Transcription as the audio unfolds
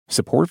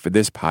Support for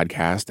this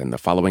podcast and the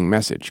following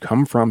message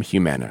come from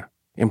Humana.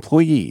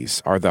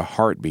 Employees are the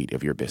heartbeat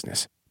of your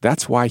business.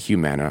 That's why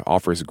Humana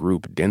offers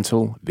group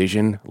dental,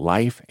 vision,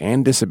 life,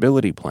 and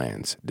disability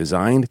plans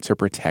designed to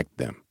protect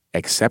them.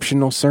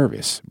 Exceptional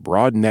service,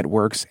 broad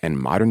networks, and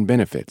modern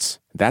benefits.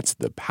 That's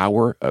the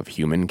power of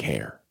human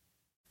care.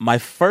 My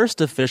first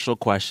official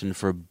question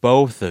for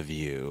both of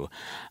you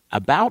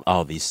about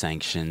all these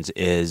sanctions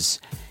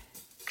is,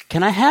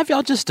 can I have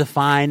y'all just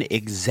define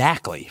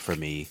exactly for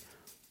me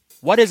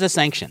what is a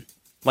sanction?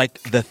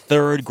 Like the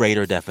third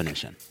grader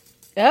definition.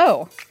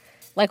 Oh,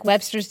 like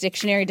Webster's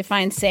Dictionary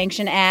defines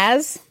sanction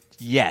as?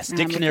 Yes,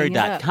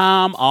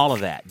 dictionary.com, all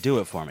of that. Do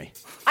it for me.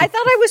 I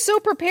thought I was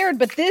so prepared,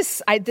 but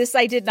this I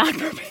did not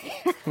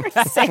prepare for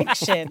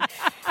sanction.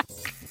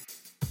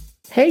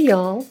 Hey,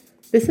 y'all.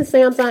 This is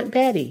Sam's Aunt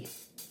Betty.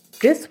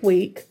 This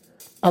week,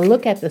 a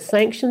look at the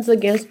sanctions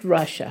against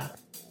Russia.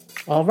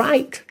 All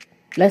right,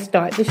 let's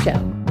start the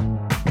show.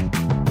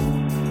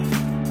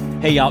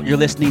 Hey, y'all, you're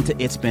listening to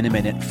It's Been a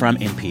Minute from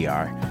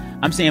NPR.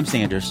 I'm Sam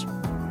Sanders.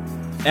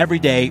 Every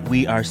day,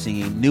 we are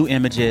seeing new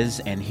images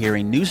and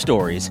hearing new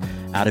stories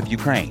out of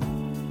Ukraine.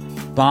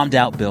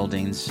 Bombed-out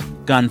buildings,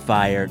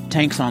 gunfire,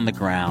 tanks on the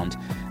ground,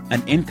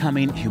 an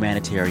incoming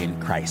humanitarian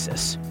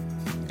crisis.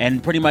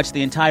 And pretty much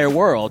the entire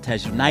world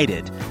has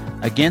united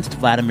against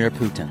Vladimir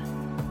Putin.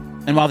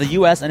 And while the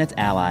U.S. and its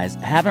allies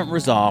haven't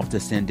resolved to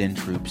send in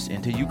troops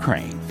into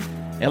Ukraine,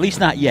 at least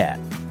not yet,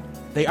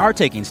 they are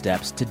taking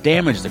steps to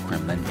damage the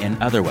Kremlin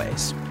in other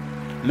ways,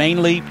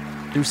 mainly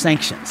through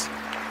sanctions.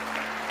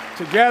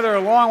 Together,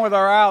 along with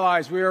our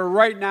allies, we are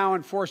right now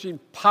enforcing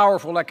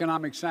powerful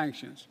economic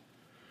sanctions.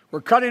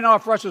 We're cutting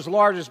off Russia's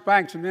largest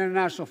banks from the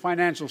international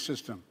financial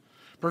system,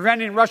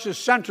 preventing Russia's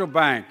central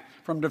bank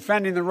from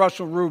defending the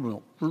Russian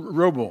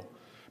ruble,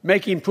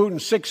 making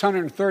Putin's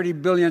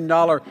 $630 billion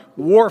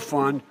war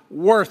fund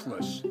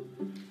worthless.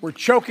 We're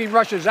choking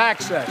Russia's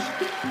access.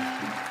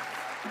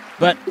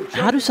 But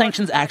how do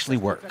sanctions actually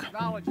work?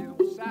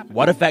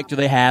 What effect do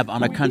they have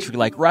on a country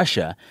like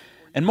Russia?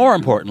 And more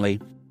importantly,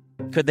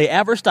 could they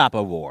ever stop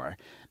a war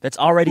that's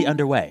already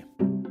underway?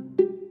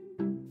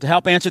 To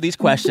help answer these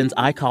questions,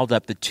 I called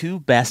up the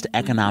two best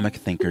economic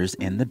thinkers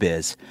in the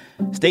biz.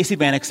 Stacey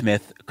Vanek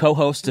Smith,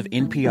 co-host of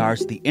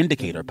NPR's The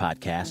Indicator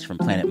podcast from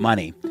Planet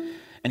Money,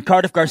 and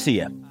Cardiff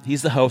Garcia.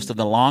 He's the host of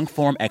the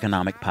long-form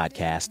economic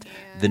podcast,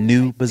 The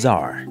New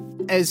Bazaar.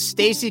 As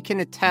Stacey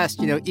can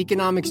attest,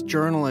 economics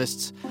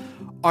journalists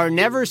are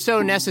never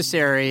so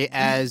necessary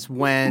as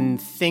when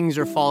things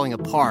are falling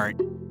apart.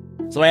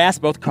 So I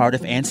asked both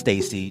Cardiff and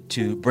Stacey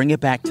to bring it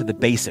back to the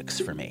basics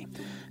for me,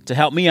 to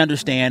help me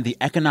understand the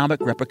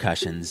economic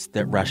repercussions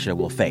that Russia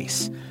will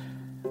face.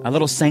 A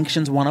little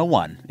Sanctions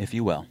 101, if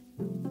you will.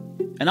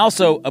 And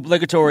also,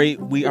 obligatory,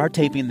 we are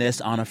taping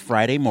this on a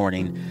Friday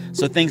morning,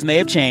 so things may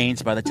have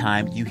changed by the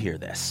time you hear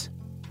this.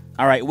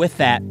 All right, with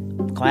that,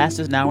 class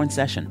is now in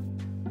session.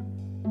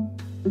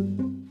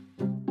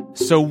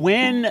 So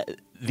when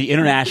the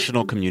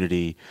international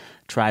community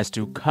tries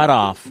to cut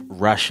off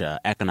Russia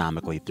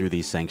economically through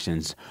these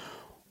sanctions,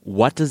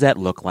 what does that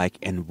look like,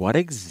 and what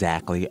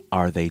exactly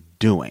are they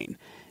doing?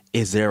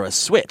 Is there a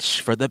switch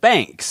for the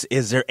banks?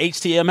 Is there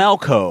HTML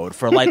code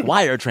for,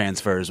 wire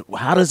transfers?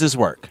 How does this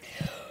work?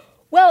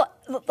 Well,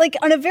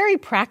 on a very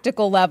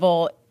practical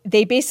level,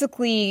 they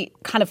basically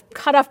kind of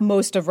cut off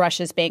most of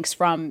Russia's banks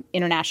from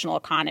international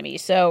economy.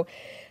 So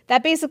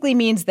that basically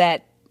means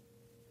that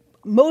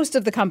most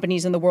of the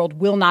companies in the world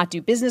will not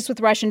do business with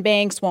Russian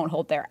banks, won't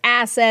hold their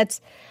assets.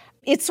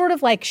 It's sort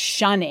of like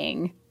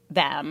shunning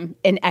them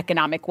in an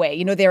economic way.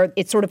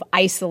 It sort of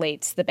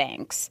isolates the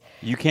banks.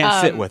 You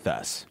can't sit with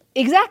us.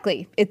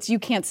 Exactly. You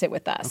can't sit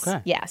with us.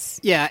 Okay. Yes.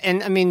 Yeah,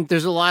 and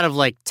there's a lot of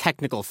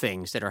technical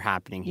things that are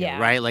happening here,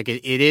 right?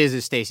 It is,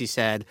 as Stacey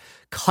said,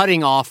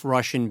 cutting off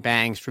Russian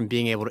banks from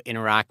being able to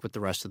interact with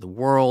the rest of the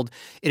world.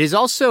 It is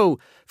also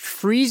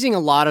freezing a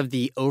lot of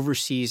the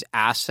overseas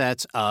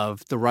assets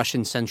of the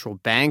Russian central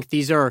bank.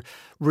 These are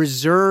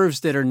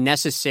reserves that are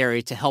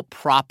necessary to help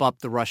prop up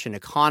the Russian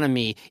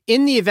economy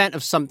in the event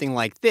of something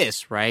like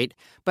this, right?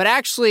 But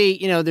actually,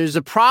 there's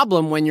a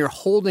problem when you're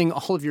holding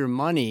all of your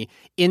money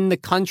in the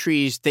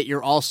countries that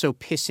you're also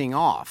pissing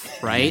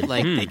off, right?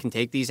 They can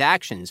take these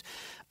actions.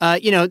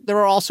 There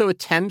are also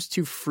attempts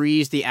to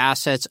freeze the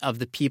assets of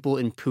the people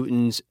in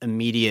Putin's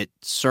immediate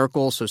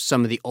circle. So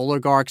some of the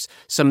oligarchs,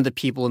 some of the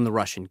people in the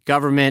Russian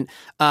government.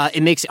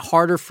 It makes it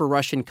harder for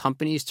Russian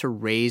companies to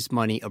raise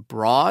money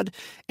abroad.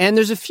 And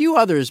there's a few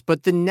others,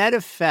 but the net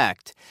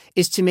effect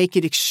is to make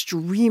it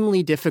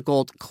extremely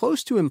difficult,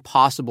 close to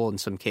impossible in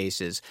some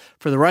cases,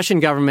 for the Russian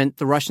government,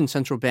 the Russian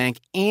central bank,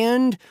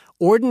 and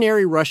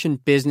ordinary Russian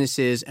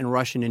businesses and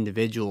Russian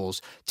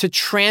individuals to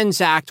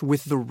transact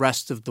with the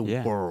rest of the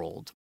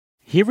world.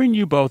 Hearing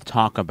you both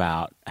talk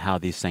about how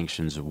these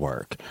sanctions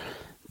work,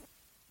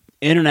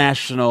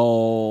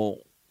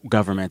 international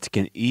governments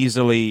can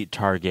easily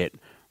target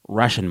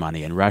Russian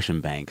money and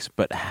Russian banks,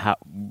 but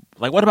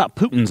what about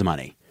Putin's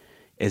money?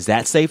 Is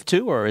that safe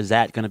too, or is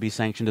that going to be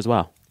sanctioned as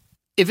well?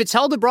 If it's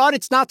held abroad,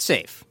 it's not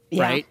safe.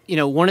 right?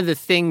 One of the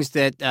things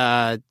that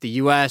the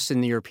U.S.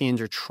 and the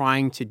Europeans are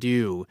trying to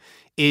do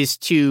is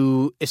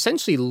to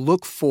essentially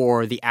look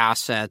for the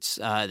assets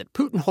that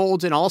Putin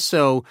holds and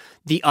also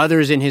the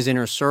others in his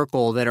inner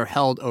circle that are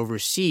held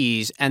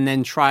overseas, and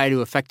then try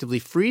to effectively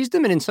freeze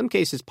them and in some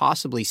cases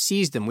possibly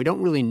seize them. We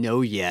don't really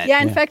know yet.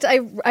 Yeah, in fact,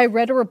 I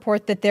read a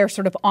report that they're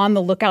sort of on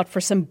the lookout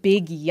for some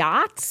big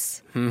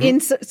yachts in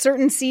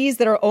certain seas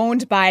that are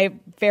owned by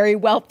very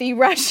wealthy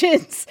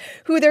Russians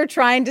who they're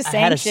trying to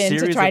sanction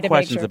to try to make sure. I had a series of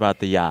questions about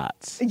the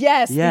yachts.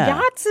 Yes, the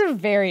yachts are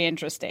very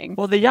interesting.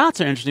 Well, the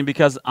yachts are interesting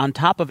because on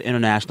top of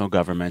international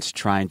governments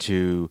trying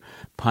to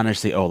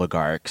punish the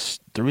oligarchs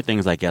through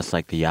things, I guess,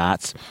 like the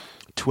yachts,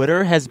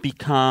 Twitter has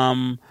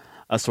become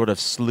a sort of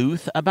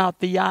sleuth about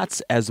the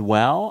yachts as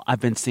well. I've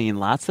been seeing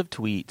lots of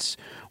tweets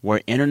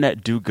where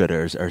internet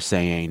do-gooders are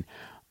saying,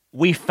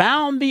 "We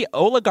found the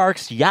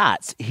oligarchs'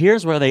 yachts.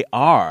 Here's where they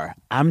are.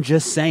 I'm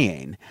just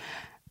saying."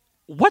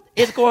 What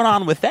is going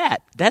on with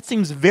that? That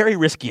seems very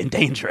risky and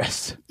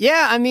dangerous.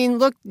 Yeah, I mean,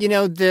 look,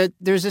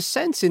 there's a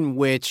sense in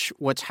which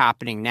what's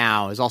happening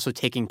now is also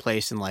taking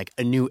place in like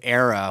a new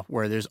era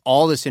where there's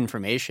all this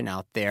information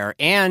out there.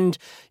 And,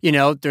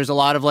 there's a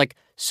lot of like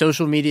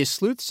social media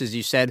sleuths, as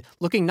you said,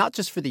 looking not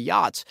just for the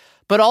yachts,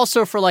 but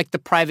also for like the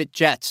private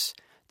jets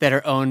that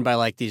are owned by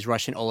like these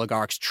Russian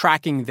oligarchs,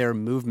 tracking their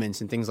movements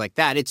and things like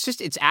that.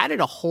 It's added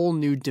a whole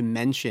new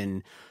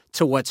dimension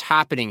to what's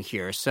happening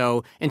here.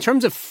 So in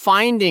terms of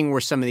finding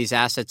where some of these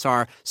assets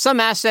are, some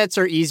assets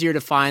are easier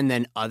to find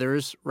than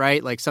others,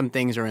 right? Like some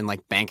things are in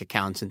like bank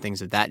accounts and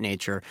things of that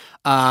nature.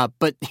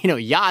 But,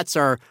 yachts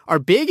are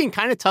big and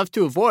kind of tough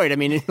to avoid. I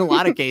mean, in a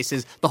lot of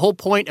cases, the whole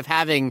point of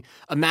having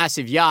a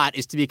massive yacht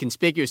is to be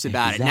conspicuous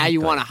about it. Now you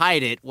want to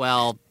hide it.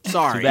 Well,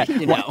 sorry.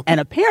 Well,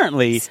 and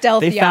apparently Stealth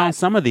they yacht. found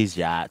some of these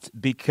yachts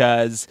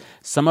because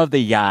some of the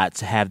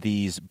yachts have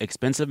these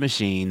expensive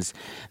machines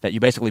that you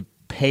basically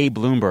pay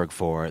Bloomberg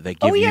for that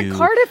give you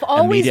Cardiff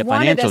always immediate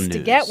wanted financial us news.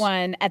 to get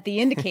one at the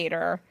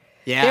Indicator.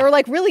 Yeah. They were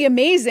like really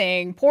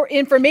amazing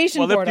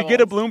information Well, portals. if you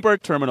get a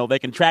Bloomberg terminal, they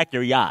can track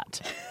your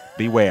yacht.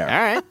 Beware. All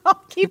right.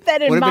 I'll keep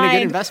that in Would've been a good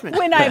mind investment.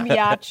 when I'm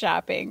yacht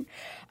shopping.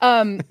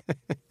 Yeah,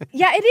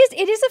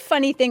 it is a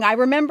funny thing. I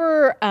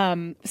remember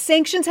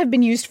sanctions have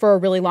been used for a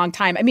really long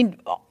time. I mean,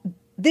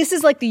 this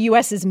is like the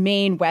U.S.'s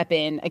main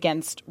weapon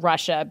against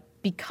Russia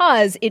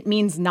because it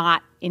means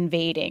not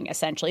invading,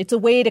 essentially. It's a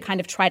way to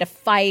kind of try to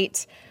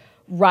fight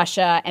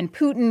Russia and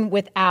Putin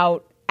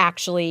without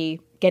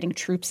actually getting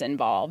troops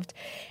involved.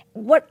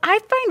 What I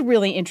find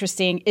really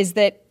interesting is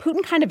that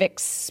Putin kind of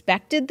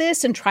expected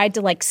this and tried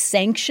to like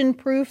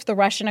sanction-proof the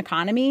Russian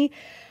economy.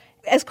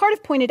 As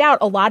Cardiff pointed out,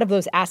 a lot of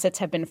those assets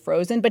have been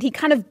frozen, but he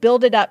kind of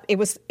built it up.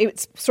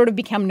 It's sort of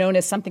become known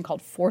as something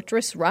called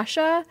Fortress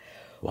Russia,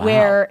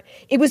 where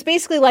it was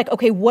basically like,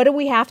 okay, what do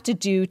we have to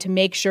do to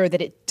make sure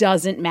that it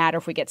doesn't matter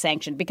if we get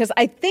sanctioned? Because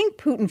I think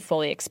Putin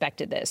fully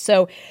expected this.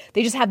 So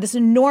they just have this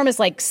enormous,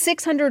 like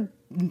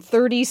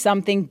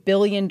 $630-something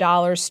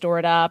billion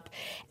stored up.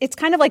 It's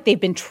kind of like they've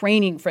been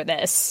training for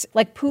this.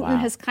 Like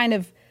Putin has kind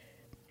of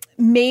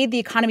made the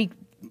economy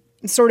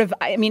sort of,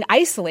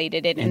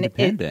 isolated it.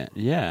 Independent,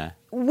 yeah.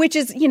 Which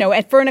is,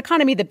 for an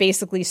economy that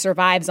basically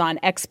survives on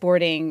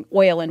exporting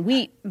oil and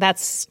wheat,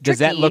 that's tricky. Does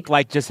that look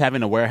like just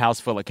having a warehouse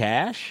full of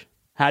cash?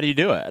 How do you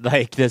do it?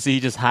 Like, does he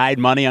just hide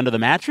money under the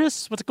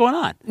mattress? What's going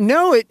on?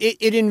 No,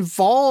 it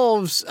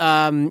involves,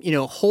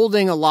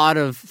 holding a lot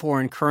of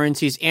foreign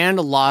currencies and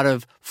a lot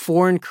of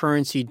foreign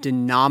currency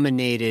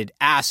denominated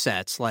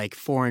assets like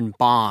foreign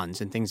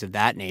bonds and things of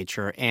that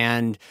nature.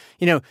 And,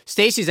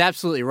 Stacey's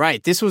absolutely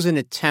right. This was an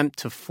attempt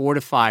to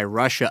fortify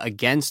Russia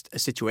against a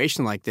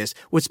situation like this.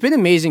 What's been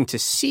amazing to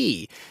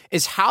see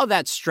is how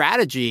that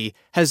strategy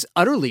has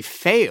utterly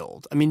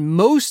failed. I mean,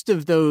 most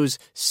of those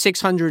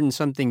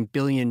 $600-something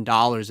billion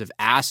of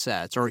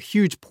assets, or a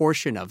huge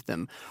portion of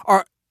them,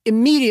 are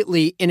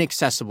immediately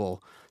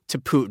inaccessible to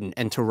Putin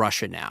and to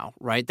Russia now,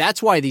 right?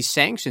 That's why these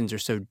sanctions are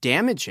so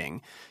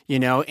damaging,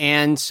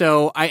 And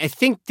so I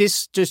think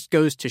this just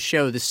goes to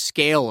show the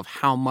scale of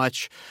how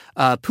much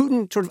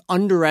Putin sort of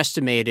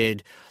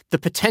underestimated the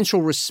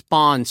potential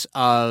response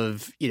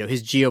of,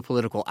 his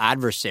geopolitical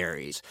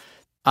adversaries.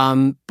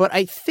 But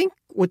I think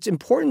what's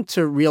important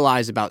to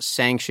realize about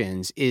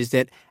sanctions is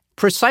that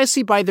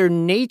precisely by their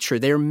nature,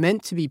 they're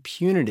meant to be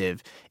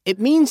punitive. It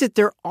means that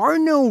there are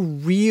no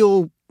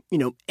real,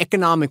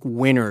 economic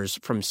winners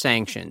from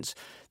sanctions.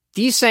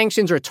 These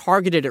sanctions are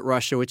targeted at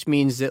Russia, which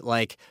means that,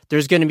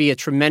 there's going to be a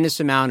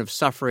tremendous amount of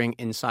suffering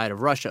inside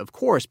of Russia, of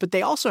course, but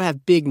they also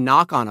have big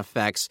knock-on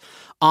effects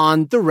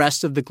on the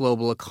rest of the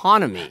global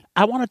economy.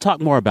 I want to talk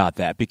more about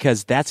that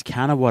because that's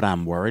kind of what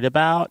I'm worried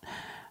about.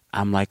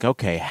 I'm like,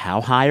 okay,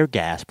 how high are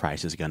gas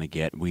prices going to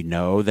get? We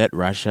know that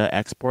Russia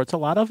exports a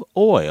lot of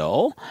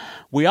oil.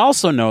 We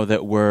also know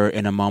that we're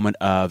in a moment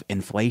of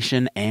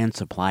inflation and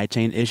supply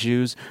chain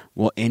issues.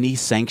 Will any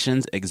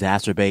sanctions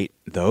exacerbate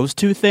those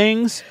two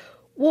things?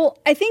 Well,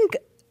 I think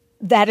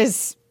that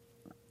is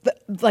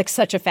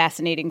such a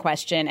fascinating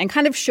question and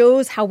kind of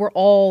shows how we're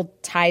all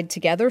tied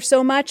together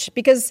so much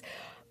because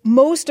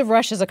most of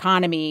Russia's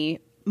economy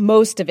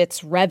most of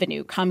its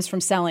revenue comes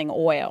from selling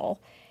oil.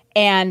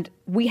 And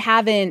we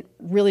haven't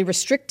really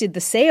restricted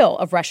the sale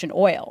of Russian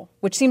oil,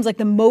 which seems like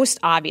the most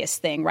obvious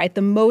thing, right?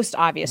 The most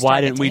obvious.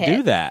 Why didn't we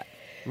do that?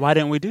 Why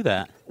didn't we do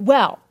that?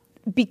 Well,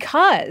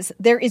 because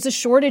there is a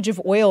shortage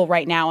of oil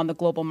right now on the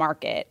global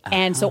market.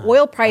 And so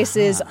oil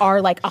prices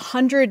are like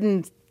 100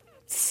 and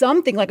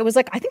something. Like it was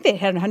like, I think they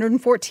had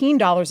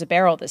 $114 a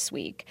barrel this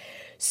week.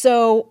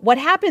 So what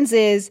happens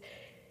is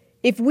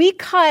if we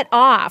cut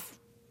off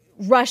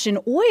Russian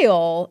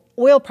oil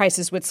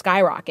prices would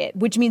skyrocket,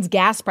 which means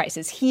gas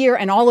prices here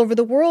and all over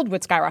the world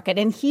would skyrocket,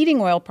 and heating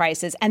oil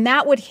prices. And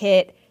that would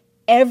hit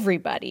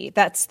everybody.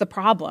 That's the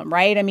problem,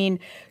 right? I mean,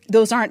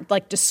 those aren't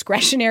like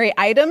discretionary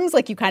items.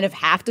 Like you kind of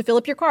have to fill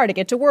up your car to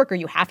get to work, or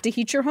you have to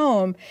heat your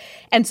home.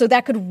 And so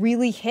that could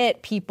really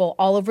hit people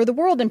all over the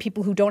world, and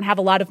people who don't have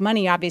a lot of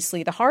money,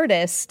 obviously the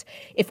hardest.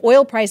 If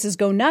oil prices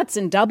go nuts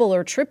and double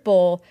or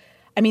triple,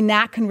 I mean,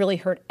 that can really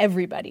hurt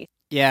everybody.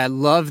 Yeah, I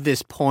love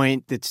this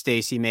point that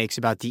Stacey makes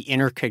about the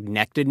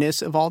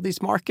interconnectedness of all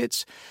these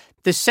markets.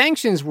 The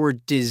sanctions were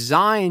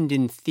designed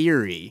in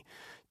theory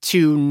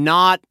to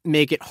not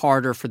make it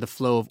harder for the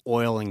flow of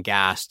oil and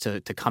gas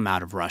to come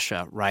out of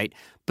Russia, right?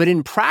 But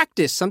in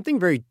practice, something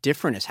very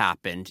different has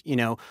happened. You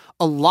know,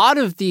 a lot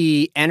of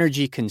the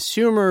energy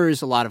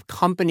consumers, a lot of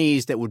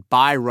companies that would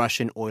buy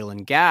Russian oil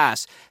and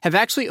gas have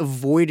actually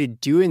avoided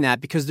doing that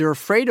because they're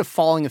afraid of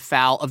falling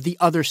afoul of the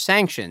other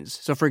sanctions.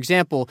 So, for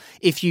example,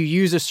 if you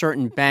use a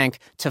certain bank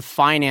to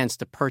finance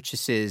the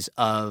purchases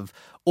of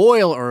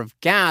oil or of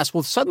gas,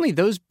 well, suddenly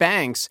those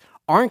banks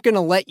aren't going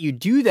to let you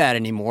do that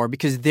anymore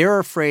because they're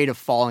afraid of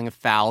falling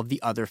afoul of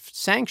the other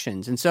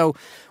sanctions. And so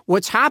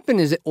what's happened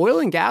is that oil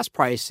and gas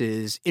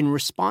prices, in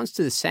response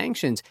to the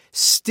sanctions,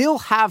 still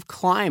have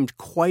climbed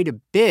quite a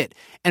bit.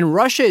 And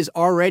Russia is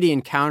already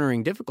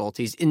encountering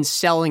difficulties in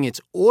selling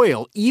its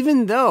oil,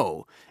 even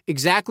though,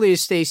 exactly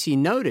as Stacey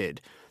noted,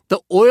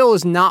 the oil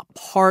is not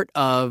part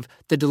of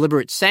the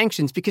deliberate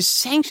sanctions because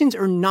sanctions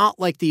are not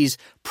like these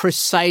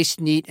precise,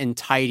 neat, and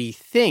tidy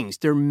things.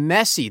 They're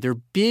messy. They're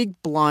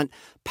big, blunt,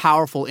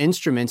 powerful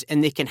instruments,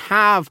 and they can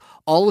have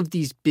all of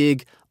these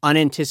big,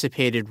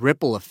 unanticipated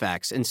ripple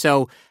effects. And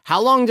so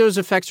how long those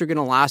effects are going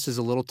to last is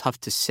a little tough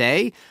to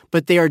say,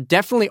 but they are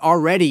definitely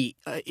already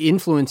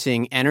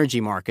influencing energy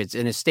markets.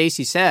 And as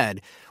Stacey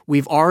said,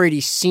 we've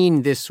already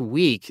seen this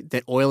week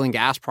that oil and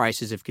gas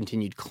prices have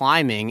continued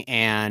climbing,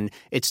 and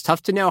it's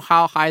tough to know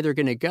how high they're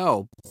going to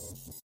go.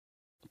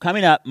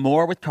 Coming up,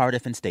 more with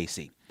Cardiff and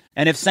Stacey.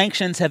 And if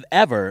sanctions have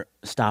ever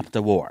stopped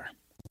the war.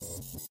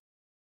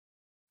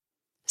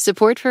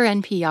 Support for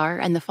NPR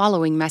and the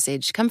following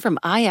message come from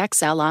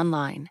IXL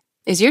Online.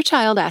 Is your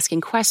child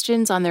asking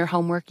questions on their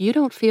homework you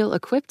don't feel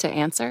equipped to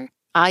answer?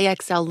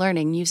 IXL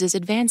Learning uses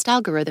advanced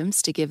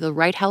algorithms to give the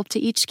right help to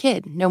each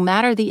kid, no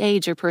matter the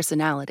age or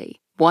personality.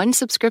 One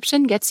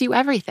subscription gets you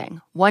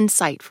everything. One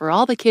site for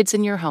all the kids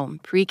in your home,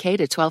 pre-K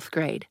to 12th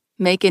grade.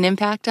 Make an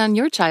impact on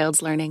your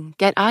child's learning.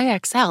 Get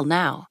IXL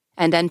now.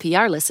 And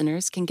NPR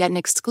listeners can get an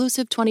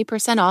exclusive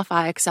 20% off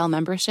IXL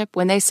membership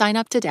when they sign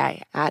up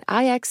today at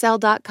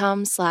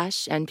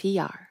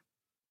IXL.com/NPR.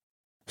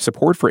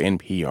 Support for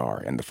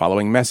NPR and the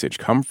following message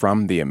come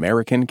from the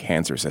American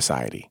Cancer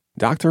Society.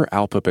 Dr.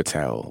 Alpa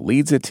Patel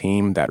leads a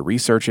team that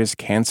researches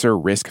cancer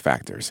risk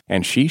factors,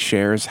 and she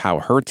shares how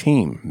her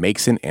team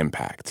makes an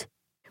impact.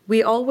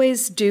 We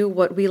always do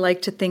what we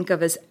like to think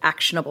of as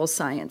actionable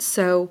science.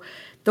 So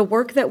the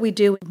work that we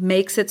do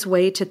makes its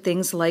way to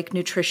things like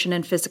nutrition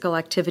and physical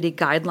activity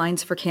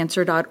guidelines for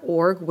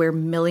cancer.org, where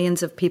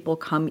millions of people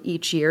come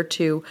each year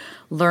to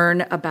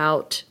learn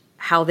about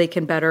how they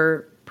can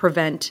better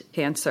prevent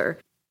cancer.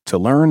 To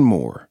learn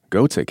more,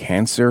 go to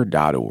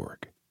cancer.org.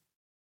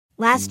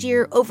 Last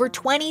year, over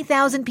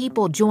 20,000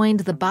 people joined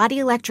the Body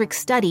Electric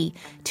study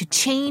to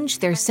change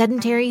their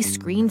sedentary,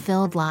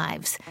 screen-filled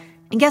lives.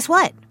 And guess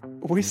what?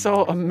 We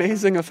saw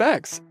amazing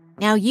effects.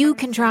 Now you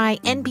can try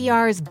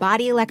NPR's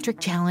Body Electric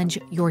Challenge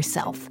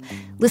yourself.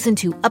 Listen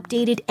to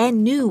updated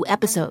and new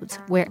episodes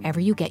wherever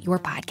you get your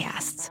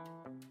podcasts.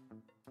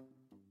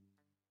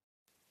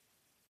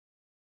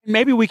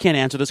 Maybe we can't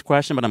answer this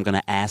question, but I'm going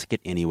to ask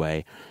it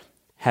anyway.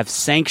 Have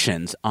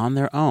sanctions on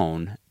their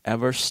own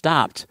ever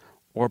stopped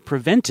or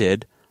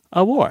prevented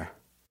a war?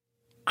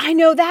 I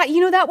know that.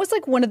 That was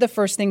like one of the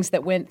first things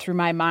that went through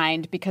my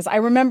mind because I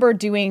remember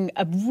doing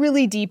a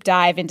really deep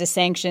dive into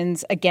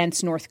sanctions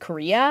against North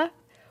Korea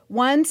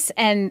once.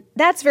 And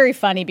that's very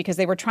funny because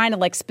they were trying to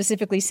like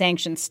specifically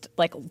sanction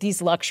like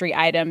these luxury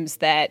items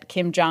that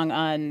Kim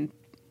Jong-un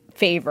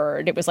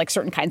favored. It was like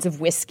certain kinds of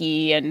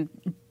whiskey and,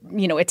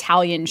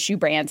 Italian shoe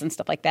brands and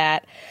stuff like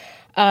that.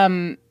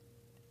 And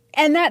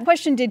that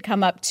question did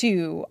come up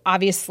too.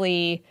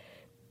 Obviously,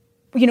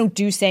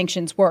 do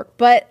sanctions work?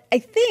 But I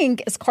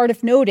think, as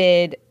Cardiff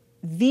noted,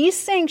 these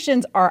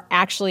sanctions are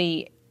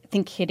actually, I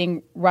think,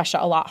 hitting Russia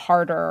a lot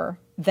harder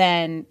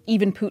than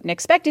even Putin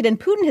expected. And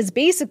Putin has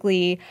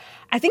basically,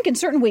 I think, in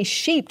certain ways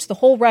shaped the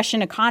whole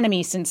Russian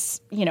economy since,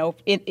 in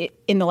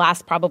the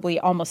last probably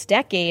almost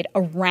decade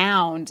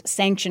around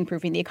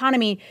sanction-proofing the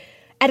economy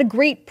at a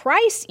great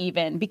price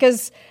even.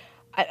 Because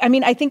I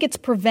mean, I think it's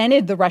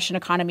prevented the Russian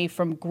economy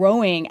from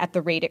growing at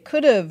the rate it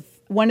could have.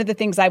 One of the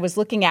things I was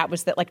looking at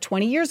was that like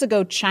 20 years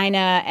ago,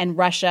 China and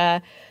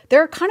Russia,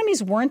 their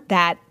economies weren't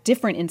that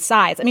different in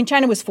size. I mean,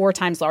 China was 4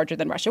 times larger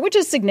than Russia, which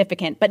is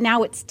significant, but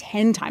now it's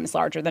 10 times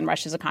larger than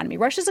Russia's economy.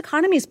 Russia's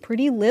economy is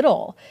pretty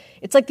little.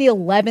 It's like the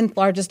 11th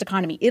largest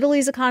economy.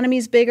 Italy's economy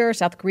is bigger.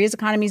 South Korea's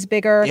economy is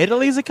bigger.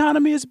 Italy's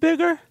economy is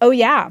bigger? Oh,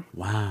 yeah.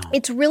 Wow.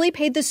 It's really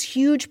paid this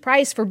huge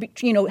price for,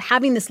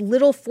 having this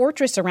little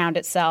fortress around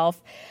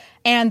itself.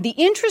 And the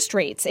interest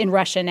rates in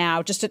Russia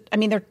now,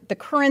 the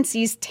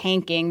currency's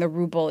tanking. The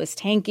ruble is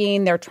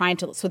tanking.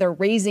 So they're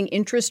raising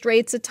interest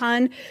rates a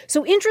ton.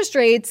 So interest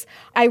rates,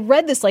 I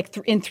read this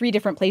in 3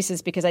 different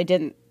places because I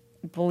didn't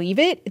believe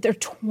it. They're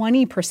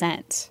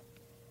 20%.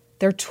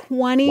 They're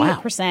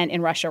 20%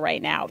 in Russia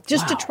right now,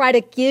 just to try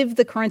to give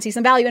the currency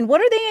some value. And what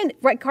are they in,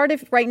 right,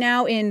 Cardiff, right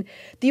now in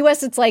the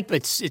U.S.? It's like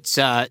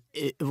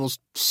it will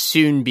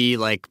soon be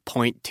like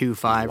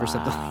 0.25 or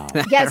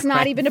something. Yeah, it's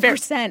not even a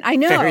percent. I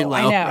know. Very low,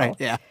 I know. Right?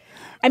 Yeah.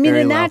 I mean,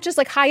 Very and low. that just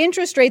like high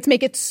interest rates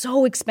make it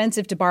so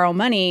expensive to borrow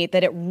money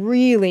that it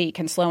really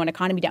can slow an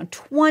economy down.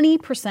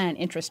 20%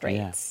 interest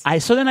rates. Yeah.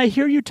 So then I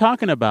hear you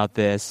talking about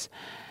this.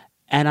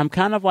 And I'm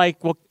kind of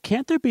like, well,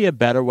 can't there be a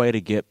better way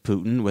to get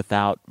Putin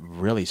without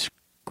really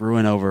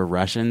screwing over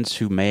Russians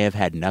who may have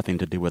had nothing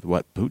to do with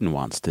what Putin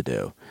wants to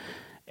do?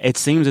 It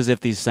seems as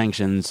if these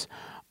sanctions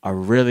are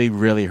really,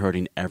 really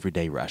hurting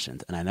everyday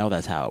Russians. And I know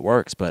that's how it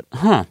works, but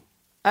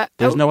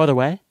there's no other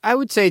way? I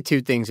would say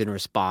 2 things in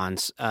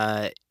response.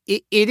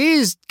 It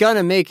is going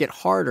to make it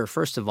harder,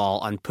 first of all,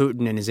 on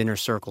Putin and his inner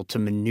circle to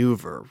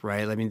maneuver,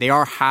 right? I mean, they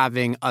are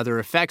having other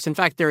effects. In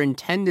fact, their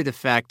intended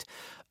effect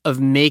of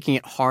making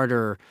it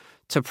harder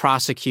to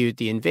prosecute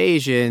the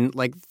invasion,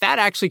 like that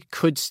actually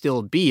could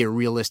still be a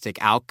realistic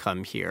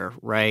outcome here,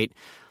 right?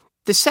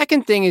 The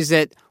second thing is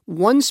that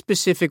one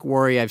specific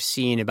worry I've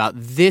seen about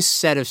this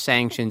set of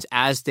sanctions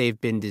as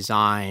they've been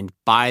designed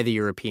by the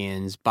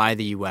Europeans, by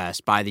the US,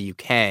 by the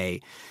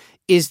UK,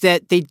 is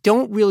that they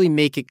don't really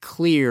make it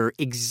clear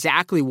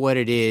exactly what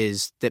it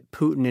is that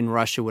Putin and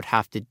Russia would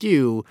have to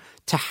do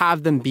to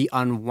have them be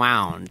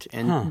unwound.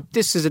 And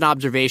this is an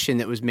observation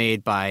that was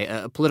made by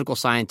a political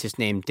scientist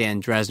named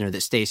Dan Dresner that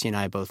Stacey and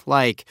I both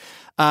like.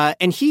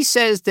 And he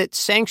says that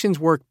sanctions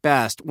work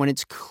best when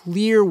it's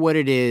clear what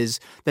it is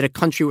that a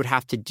country would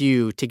have to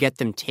do to get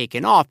them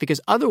taken off,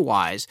 because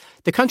otherwise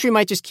the country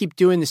might just keep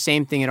doing the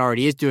same thing it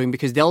already is doing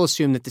because they'll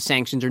assume that the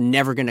sanctions are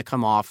never going to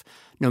come off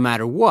no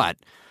matter what.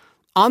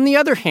 On the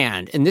other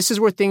hand, and this is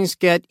where things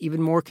get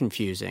even more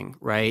confusing,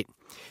 right?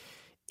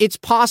 It's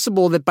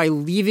possible that by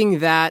leaving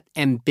that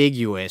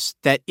ambiguous,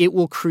 that it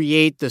will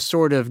create the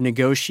sort of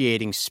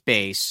negotiating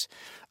space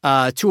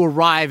to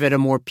arrive at a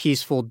more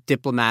peaceful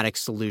diplomatic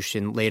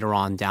solution later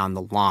on down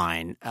the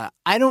line.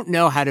 I don't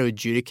know how to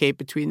adjudicate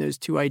between those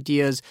 2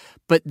 ideas,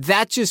 but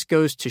that just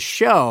goes to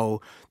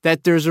show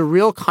that there's a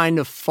real kind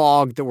of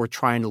fog that we're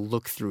trying to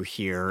look through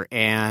here.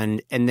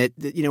 And that,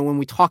 when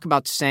we talk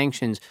about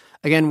sanctions,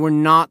 again, we're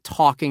not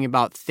talking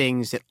about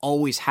things that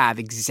always have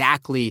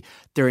exactly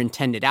their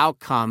intended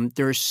outcome.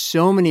 There are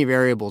so many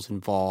variables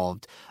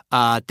involved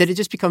that it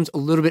just becomes a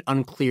little bit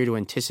unclear to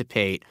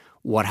anticipate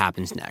what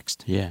happens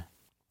next. Yeah.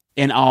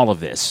 In all of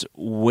this,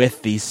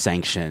 with these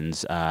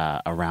sanctions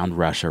around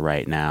Russia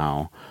right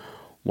now,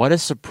 what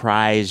has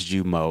surprised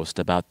you most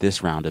about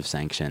this round of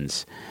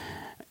sanctions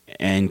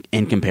and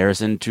in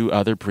comparison to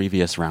other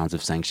previous rounds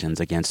of sanctions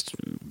against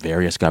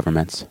various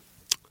governments?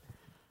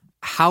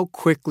 How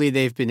quickly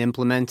they've been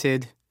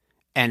implemented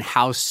and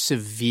how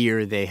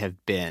severe they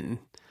have been.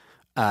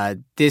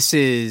 This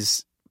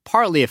is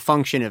partly a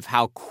function of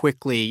how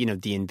quickly,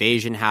 the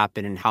invasion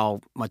happened and how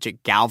much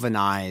it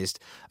galvanized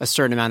a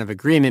certain amount of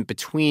agreement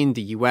between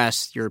the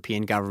U.S.,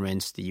 European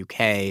governments, the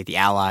UK, the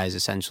allies,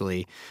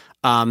 essentially.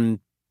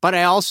 But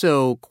I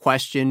also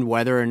questioned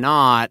whether or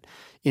not,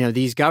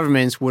 these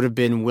governments would have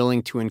been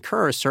willing to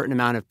incur a certain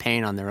amount of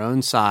pain on their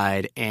own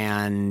side,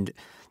 and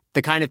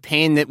the kind of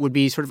pain that would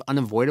be sort of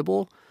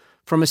unavoidable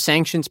from a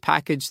sanctions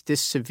package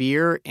this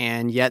severe,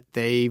 and yet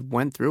they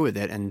went through with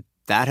it. And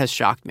that has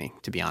shocked me,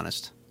 to be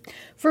honest.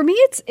 For me,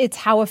 it's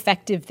how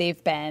effective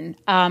they've been.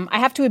 I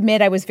have to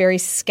admit I was very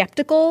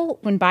skeptical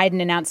when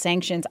Biden announced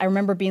sanctions. I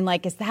remember being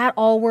like, is that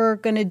all we're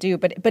going to do?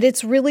 But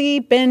it's really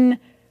been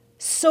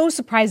so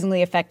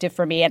surprisingly effective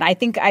for me. And I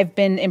think I've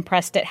been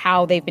impressed at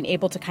how they've been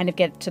able to kind of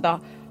get to the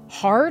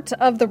heart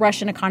of the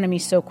Russian economy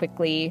so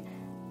quickly.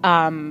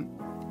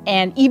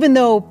 And even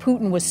though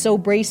Putin was so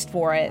braced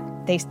for it,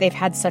 they've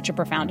had such a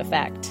profound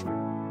effect.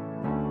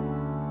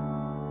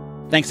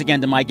 Thanks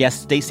again to my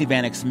guests, Stacey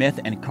Vanek Smith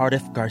and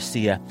Cardiff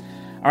Garcia.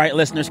 All right,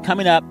 listeners,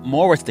 coming up,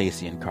 more with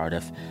Stacey and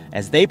Cardiff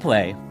as they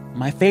play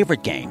my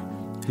favorite game,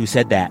 Who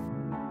Said That?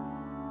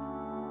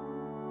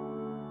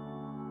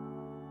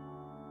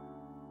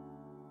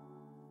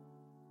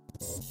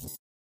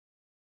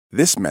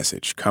 This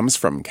message comes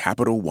from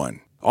Capital One,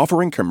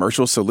 offering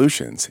commercial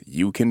solutions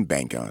you can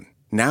bank on.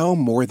 Now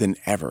more than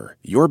ever,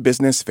 your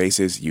business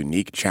faces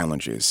unique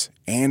challenges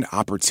and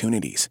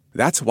opportunities.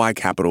 That's why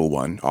Capital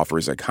One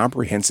offers a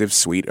comprehensive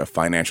suite of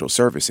financial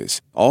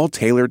services, all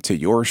tailored to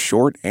your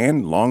short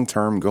and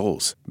long-term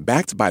goals.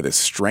 Backed by the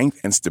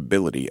strength and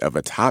stability of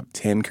a top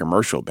 10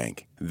 commercial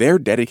bank, their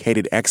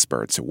dedicated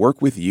experts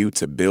work with you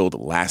to build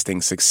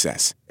lasting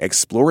success.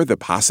 Explore the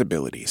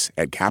possibilities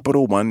at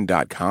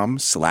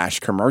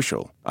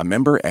CapitalOne.com/commercial, a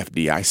member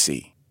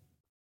FDIC.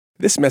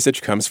 This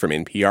message comes from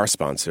NPR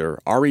sponsor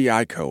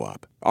REI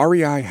Co-op.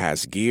 REI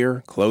has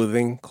gear,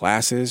 clothing,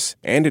 classes,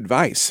 and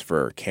advice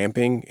for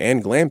camping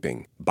and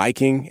glamping,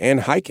 biking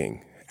and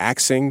hiking,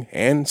 axing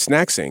and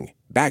snacksing,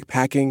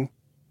 backpacking,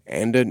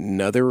 and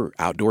another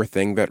outdoor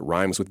thing that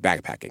rhymes with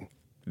backpacking.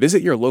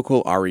 Visit your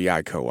local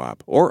REI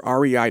Co-op or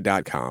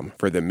rei.com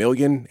for the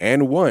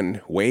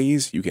 1,000,001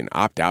 ways you can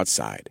opt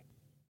outside.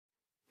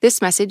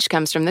 This message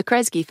comes from the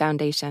Kresge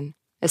Foundation.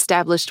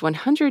 Established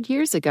 100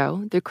 years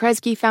ago, the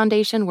Kresge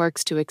Foundation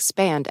works to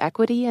expand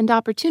equity and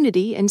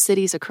opportunity in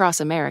cities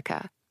across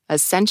America. A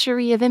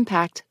century of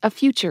impact, a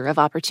future of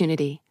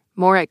opportunity.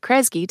 More at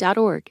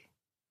kresge.org.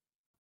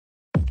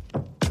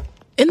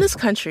 In this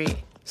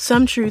country,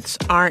 some truths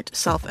aren't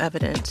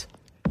self-evident.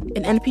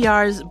 In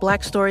NPR's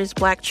Black Stories,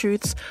 Black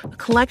Truths, a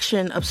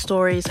collection of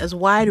stories as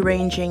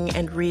wide-ranging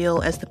and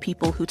real as the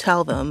people who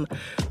tell them,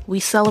 we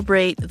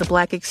celebrate the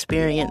Black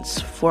experience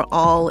for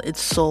all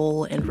its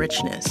soul and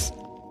richness.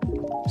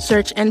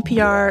 Search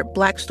NPR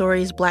Black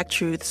Stories, Black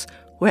Truths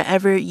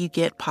wherever you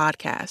get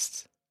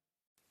podcasts.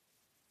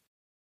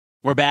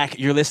 We're back.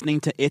 You're listening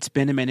to It's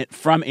Been a Minute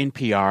from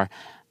NPR.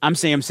 I'm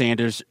Sam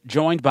Sanders,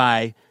 joined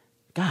by,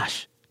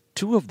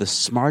 two of the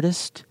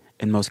smartest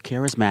and most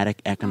charismatic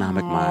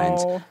economic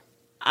minds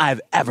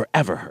I've ever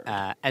heard.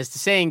 As the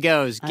saying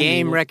goes,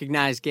 game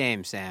recognized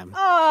game, Sam.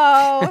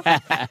 Oh,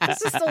 there's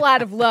just a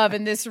lot of love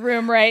in this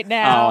room right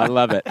now. Oh, I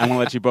love it. I'm going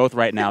to let you both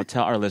right now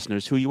tell our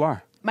listeners who you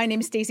are. My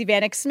name is Stacey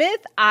Vanek Smith.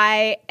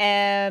 I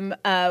am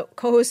a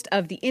co-host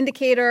of The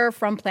Indicator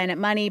from Planet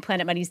Money,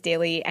 Planet Money's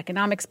daily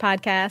economics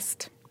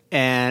podcast.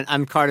 And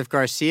I'm Cardiff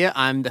Garcia.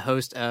 I'm the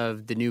host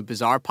of the new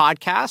Bazaar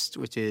podcast,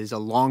 which is a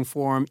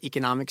long-form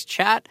economics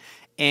chat.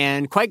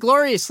 And quite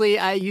gloriously,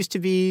 I used to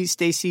be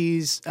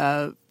Stacey's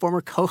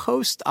former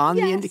co-host on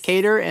The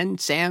Indicator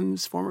and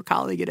Sam's former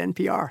colleague at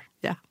NPR.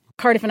 Yeah.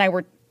 Cardiff and I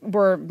were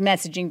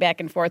messaging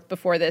back and forth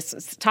before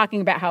this,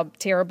 talking about how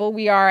terrible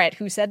we are at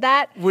Who Said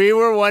That. We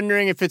were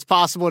wondering if it's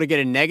possible to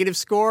get a negative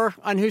score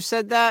on Who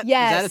Said That.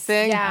 Yes. Is that a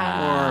thing?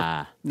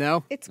 Yeah. Or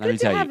no? It's good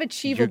to have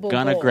achievable You're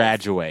going to goals.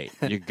 graduate.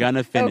 You're going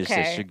to finish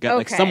this.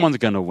 Like someone's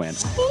going to win.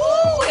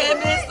 Ooh,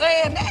 and this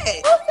saying that.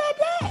 Who said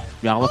that?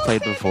 Y'all have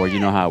played before. You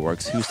know how it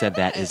works. Who Said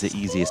That is the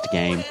easiest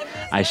game.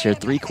 I share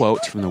 3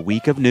 quotes from the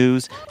week of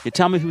news. You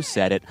tell me who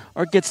said it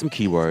or get some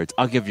keywords.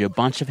 I'll give you a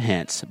bunch of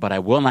hints, but I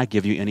will not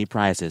give you any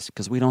prizes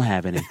because we don't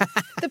have any.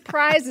 The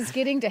prize is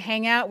getting to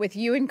hang out with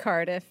you and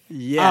Cardiff.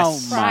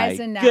 Yes. Oh, my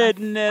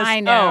goodness.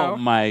 I know. Oh,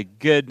 my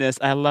goodness.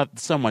 I love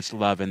so much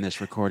love in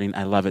this recording.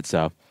 I love it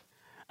so.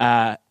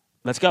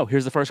 Let's go.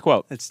 Here's the first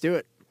quote. Let's do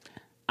it.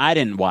 I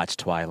didn't watch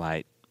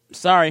Twilight.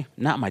 Sorry,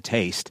 not my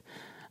taste.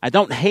 I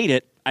don't hate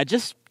it. I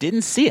just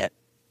didn't see it.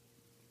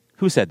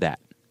 Who said that?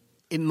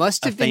 It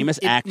must have been a famous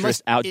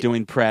actress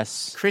outdoing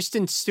press.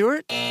 Kristen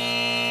Stewart?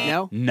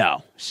 No?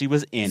 No. She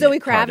was in Zoe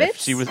it, Cardiff.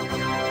 Kravitz? She was.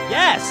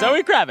 Yes,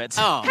 Zoe Kravitz.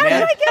 Oh, How did I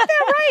get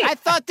that right? I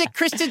thought that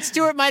Kristen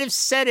Stewart might have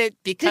said it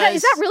because...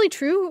 Is that really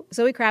true?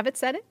 Zoe Kravitz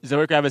said it?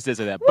 Zoe Kravitz did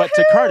say that. But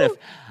to Cardiff,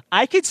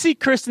 I could see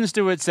Kristen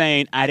Stewart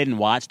saying, I didn't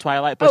watch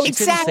Twilight, but she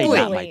couldn't say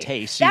not my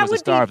taste. She was the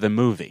star of the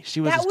movie.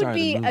 She was the star of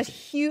the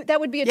movie. That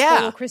would be a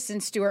total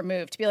Kristen Stewart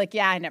move to be like,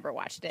 yeah, I never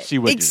watched it. She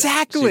would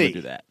exactly. do that. She would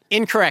do that.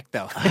 Incorrect,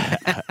 though.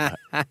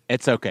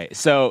 It's okay.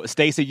 So,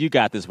 Stacey, you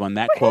got this one.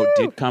 That quote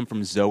did come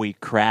from Zoe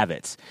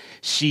Kravitz.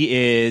 She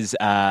is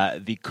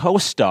the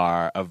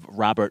co-star of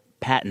Robert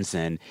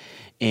Pattinson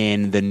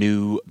in the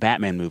new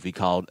Batman movie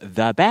called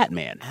The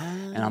Batman.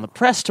 And on the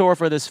press tour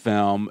for this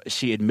film,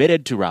 she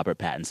admitted to Robert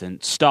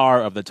Pattinson,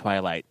 star of the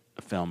Twilight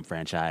film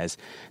franchise,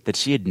 that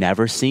she had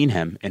never seen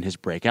him in his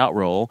breakout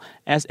role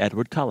as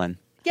Edward Cullen.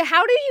 Yeah,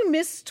 how do you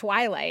miss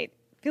Twilight?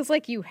 Feels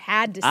like you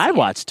had to see I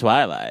watched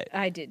Twilight.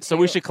 I did, too. So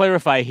we should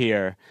clarify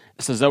here.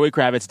 So Zoe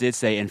Kravitz did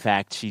say, in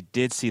fact, she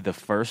did see the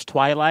first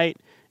Twilight,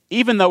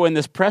 even though in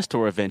this press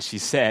tour event she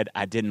said,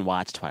 I didn't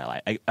watch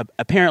Twilight.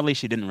 Apparently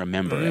she didn't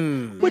remember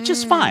it, which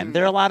is fine.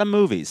 There are a lot of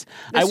movies.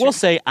 I will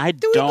say I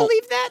don't... Do we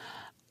believe that?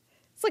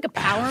 It's like a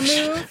power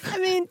move. I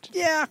mean,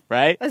 yeah.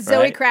 Right? A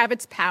Zoe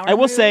Kravitz power move. I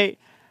will say,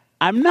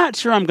 I'm not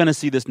sure I'm going to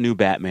see this new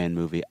Batman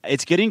movie.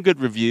 It's getting good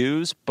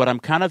reviews, but I'm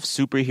kind of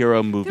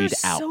superhero movied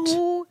out.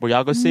 Will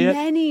y'all go see it?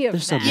 Many of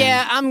them. So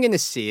yeah, I'm going to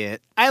see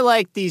it. I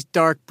like these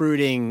dark,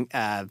 brooding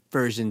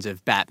versions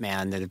of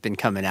Batman that have been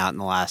coming out in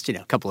the last,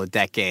 couple of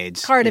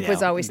decades. Cardiff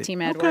was always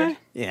Team Edward. Okay.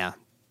 Yeah.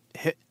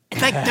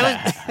 Like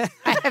those,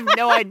 I have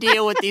no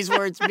idea what these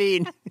words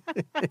mean.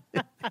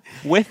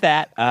 With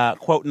that,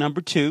 quote number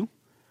 2.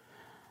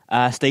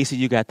 Stacey,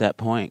 you got that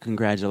point.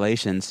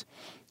 Congratulations.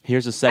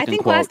 Here's a second I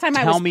think quote. last time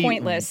I was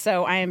pointless,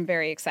 so I am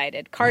very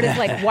excited. Cart is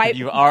like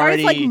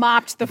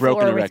mopped the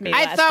floor with me.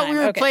 I thought we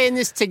were Okay. playing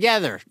this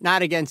together,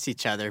 not against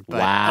each other. But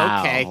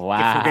Wow, okay,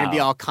 wow. if we're going to be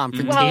all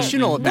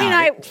confrontational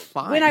about it,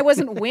 fine. When I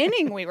wasn't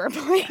winning, we were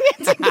playing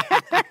it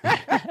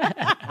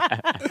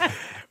together.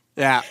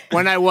 Yeah,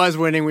 when I was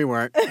winning, we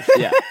weren't.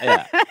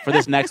 Yeah. For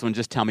this next one,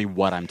 just tell me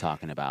what I'm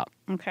talking about.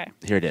 Okay.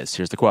 Here it is.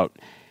 Here's the quote.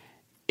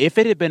 If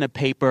it had been a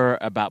paper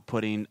about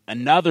putting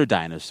another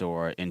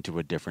dinosaur into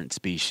a different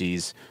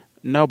species,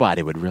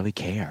 nobody would really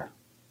care.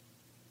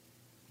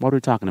 What are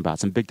we talking about?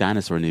 Some big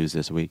dinosaur news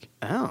this week.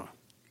 Oh.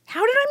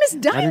 How did I miss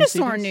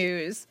dinosaur this.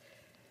 news?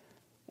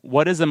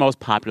 What is the most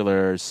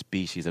popular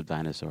species of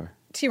dinosaur?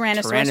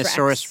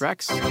 Tyrannosaurus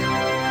Rex.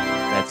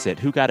 That's it.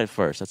 Who got it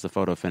first? That's the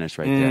photo finish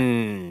right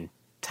there.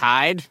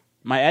 Tied?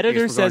 My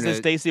editor we're says going that to-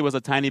 Stacey was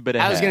a tiny bit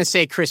ahead. I was going to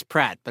say Chris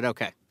Pratt, but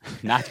okay.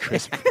 Not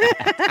Chris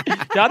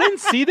Pratt. Y'all didn't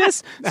see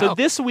this? No. So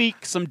this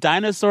week, some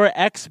dinosaur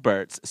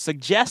experts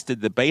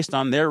suggested that based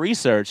on their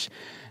research,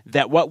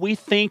 that what we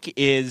think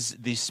is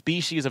the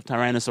species of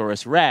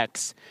Tyrannosaurus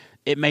rex,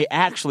 it may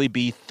actually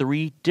be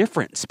 3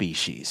 different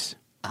species.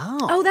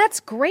 Oh, that's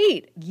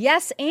great.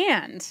 Yes,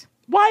 and.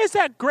 Why is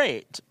that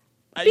great?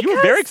 You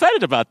were very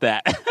excited about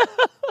that.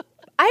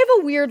 I have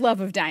a weird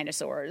love of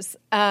dinosaurs.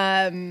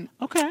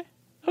 Okay.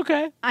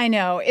 I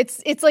know.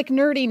 It's like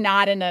nerdy,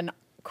 not in a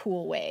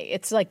cool way.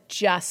 It's like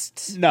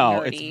just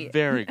No, nerdy. it's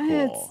very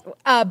cool.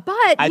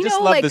 But I you just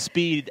know, love like, the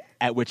speed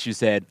at which you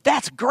said,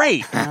 that's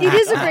great. it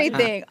is a great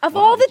thing. Of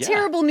all the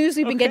terrible news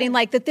we've been getting,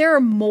 like that there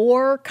are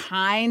more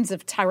kinds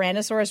of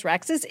Tyrannosaurus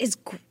rexes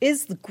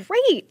is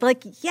great.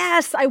 Like,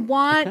 yes, I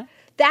want...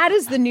 That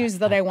is the news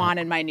that I want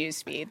in my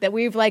news feed, that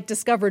we've like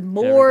discovered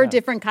more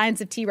different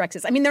kinds of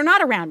T-Rexes. I mean, they're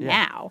not around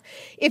now.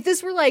 If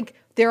this were like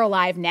they're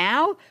alive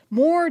now,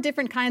 more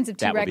different kinds of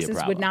That would be a T-Rexes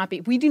would problem. not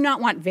be. We do not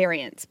want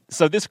variants.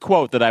 So this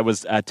quote that I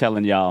was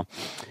telling y'all,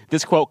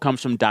 this quote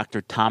comes from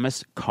Dr.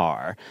 Thomas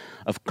Carr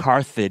of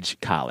Carthage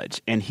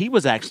College. And he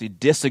was actually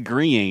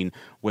disagreeing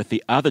with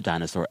the other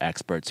dinosaur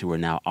experts who are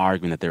now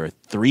arguing that there are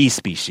 3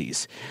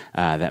 species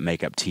that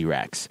make up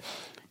T-Rex.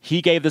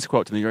 He gave this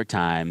quote to the New York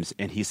Times,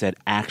 and he said,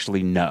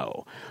 actually,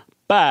 no.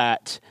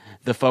 But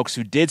the folks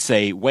who did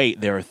say,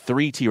 wait, there are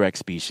 3 T-Rex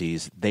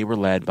species, they were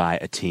led by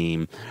a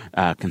team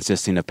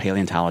consisting of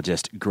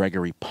paleontologist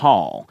Gregory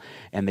Paul.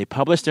 And they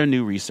published their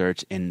new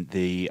research in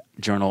the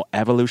journal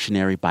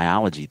Evolutionary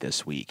Biology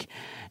this week.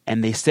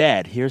 And they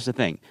said, here's the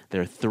thing,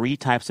 there are 3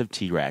 types of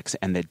T-Rex,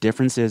 and the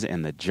differences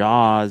in the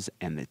jaws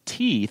and the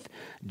teeth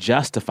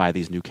justify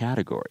these new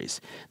categories.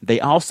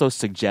 They also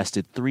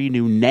suggested 3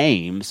 new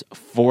names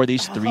for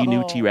these 3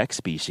 new T-Rex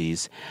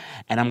species.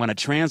 And I'm going to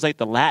translate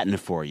the Latin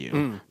for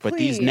you. But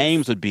these Please.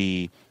 names would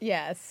be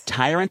Yes.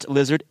 Tyrant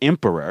Lizard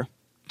Emperor,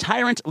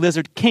 Tyrant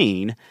Lizard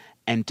King,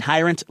 and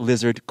Tyrant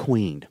Lizard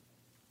Queen.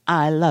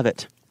 I love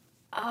it.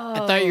 I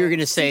thought you were going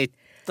to say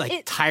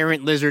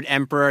Tyrant Lizard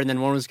Emperor, and then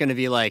one was going to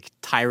be like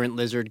Tyrant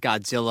Lizard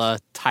Godzilla,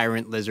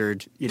 Tyrant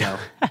Lizard,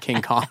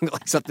 King Kong,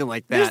 like something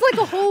like that. There's like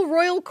a whole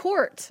royal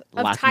court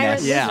of Loch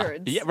tyrant Ness.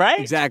 lizards. Yeah,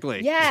 right?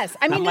 Exactly. Yes.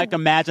 I mean, I'm like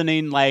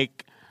imagining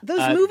like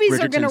those movies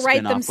are going to Bridgerton write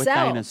spin-off with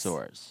themselves.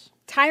 dinosaurs.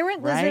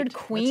 Tyrant Right? Lizard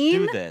Let's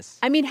Queen. do this.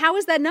 I mean, how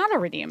is that not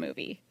already a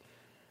movie?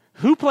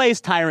 Who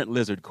plays Tyrant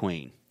Lizard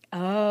Queen?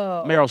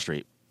 Oh. Meryl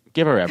Streep.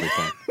 Give her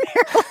everything.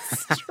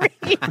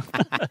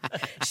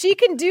 She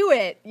can do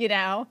it,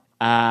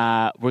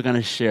 We're going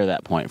to share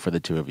that point for the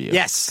 2 of you.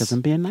 Yes. Because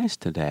I'm being nice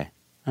today.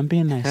 All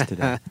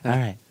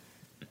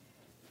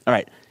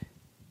right.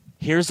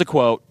 Here's the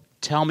quote.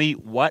 Tell me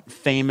what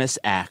famous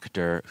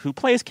actor who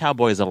plays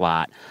cowboys a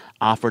lot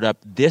offered up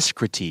this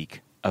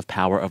critique of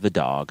Power of the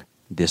Dog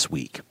this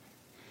week.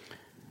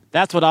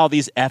 That's what all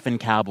these effing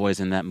cowboys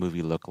in that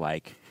movie look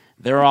like.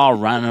 They're all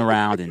running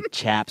around in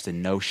chaps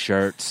and no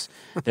shirts.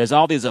 There's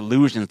all these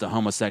allusions to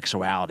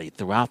homosexuality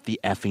throughout the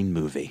effing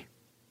movie.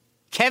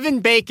 Kevin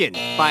Bacon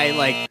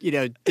by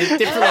did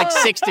for like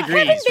 6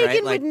 degrees, Kevin Bacon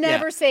right? would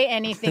never say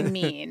anything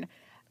mean.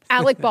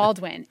 Alec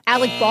Baldwin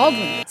would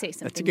say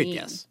something That's a good mean.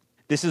 guess.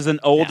 This is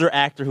an older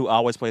actor who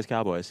always plays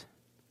cowboys.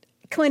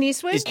 Clint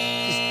Eastwood? Is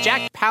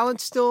Jack Palance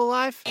still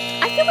alive?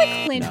 I feel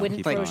like Clint No, wouldn't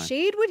he's throw gone.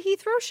 shade. Would he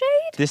throw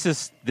shade? This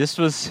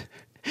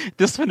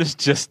one is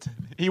just,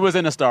 he was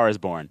in A Star is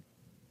Born.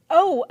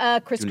 Oh,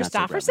 Chris Do not say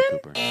Bradley Christopherson?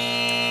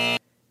 Cooper.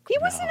 He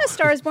was in A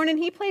Star is Born, and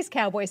he plays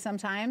cowboy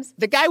sometimes.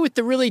 The guy with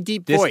the really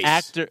deep This voice.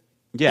 actor,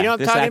 yeah, You know what I'm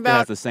this talking actor about?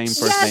 has the same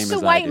first Yes, name the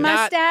as white I do.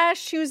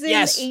 mustache who's in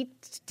Yes.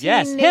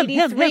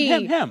 1883.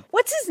 Yes, him.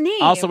 What's his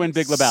name? Also in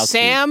Big Lebowski.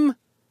 Sam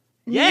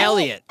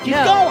Elliott. Keep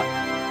going.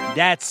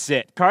 That's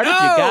it. Cardiff, you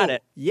got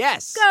it.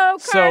 Yes. Go,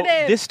 So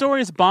Cardiff. this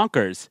story is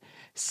bonkers.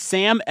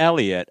 Sam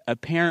Elliott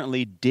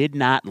apparently did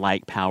not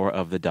like Power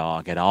of the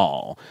Dog at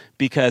all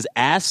because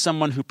as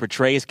someone who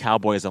portrays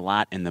cowboys a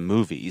lot in the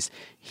movies,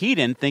 he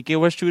didn't think it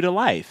was true to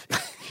life.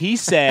 He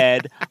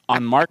said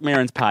on Mark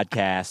Maron's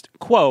podcast,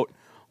 quote,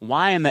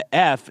 why in the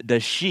F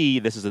does she,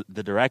 this is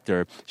the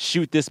director,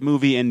 shoot this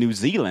movie in New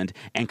Zealand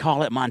and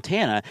call it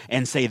Montana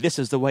and say this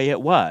is the way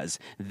it was?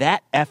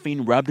 That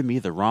effing rubbed me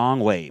the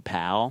wrong way,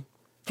 pal.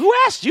 Who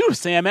asked you,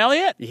 Sam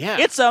Elliott? Yeah.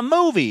 It's a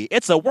movie.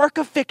 It's a work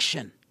of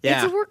fiction.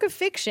 Yeah. It's a work of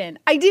fiction.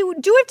 I do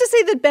have to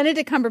say that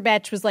Benedict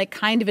Cumberbatch was like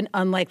kind of an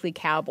unlikely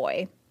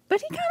cowboy, but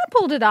he kind of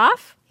pulled it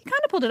off.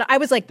 I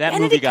was like, that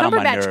Benedict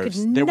Cumberbatch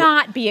could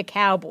not be a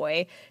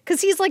cowboy because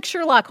he's like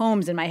Sherlock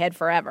Holmes in my head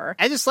forever.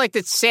 I just like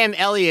that Sam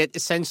Elliott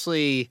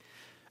essentially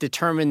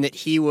determined that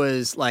he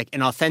was like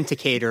an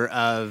authenticator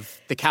of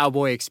the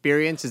cowboy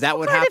experience. Is that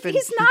what happened?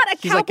 He's not a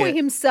cowboy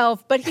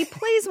himself, but he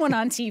plays one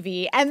on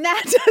TV, and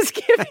that does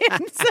give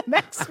him some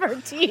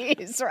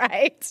expertise,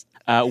 right?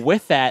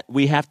 With that,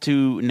 we have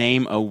to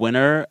name a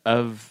winner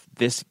of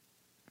this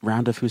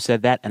round of Who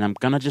Said That, and I'm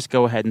going to just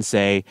go ahead and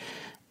say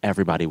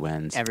everybody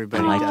wins.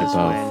 Everybody does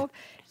win.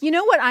 You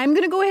know what I'm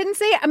going to go ahead and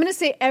say? I'm going to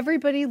say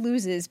everybody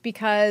loses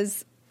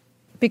because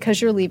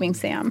you're leaving,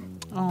 Sam.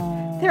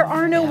 Oh, there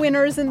are no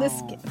winners in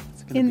this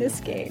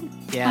game.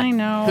 Yeah. I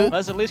know.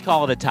 Let's at least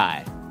call it a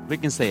tie. We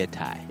can say a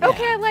tie.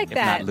 Okay, yeah. I like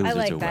that. If not losers I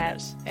like or that.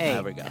 winners. Hey,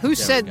 there we go. Who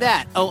said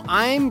that? Oh,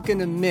 I'm going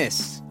to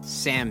miss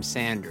Sam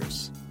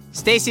Sanders.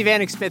 Stacey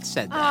Vanek Smith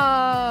said that.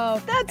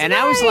 Oh, that's and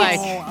nice. I was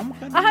like,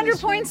 100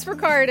 points for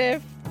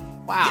Cardiff.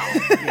 Wow.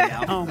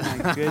 Oh,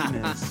 my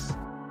goodness.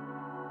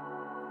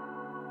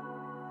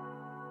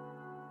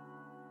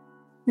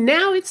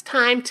 Now it's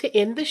time to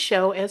end the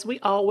show as we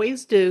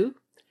always do.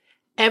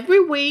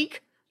 Every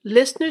week,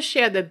 listeners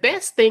share the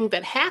best thing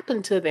that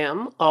happened to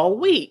them all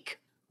week.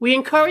 We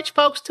encourage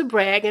folks to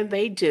brag, and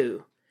they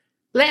do.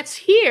 Let's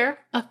hear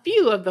a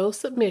few of those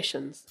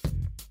submissions.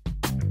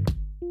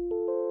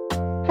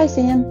 Hi,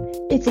 Sam.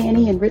 It's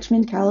Annie in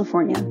Richmond,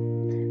 California.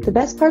 The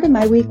best part of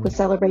my week was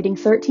celebrating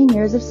 13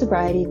 years of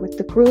sobriety with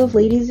the crew of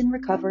ladies in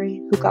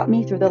recovery who got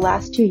me through the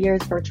last 2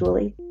 years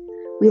virtually.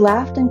 We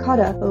laughed and caught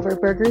up over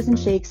burgers and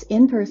shakes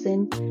in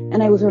person,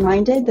 and I was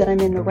reminded that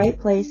I'm in the right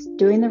place,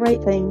 doing the right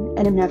thing,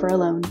 and am never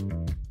alone.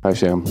 Hi,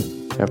 Sam.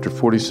 After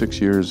 46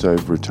 years,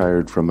 I've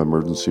retired from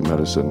emergency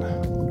medicine.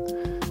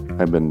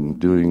 I've been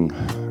doing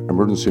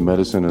emergency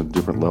medicine at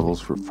different levels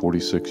for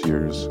 46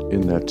 years.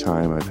 In that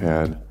time, I've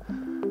had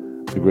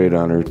the great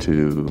honor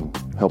to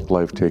help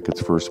life take its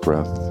first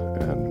breath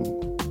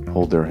and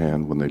hold their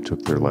hand when they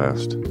took their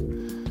last.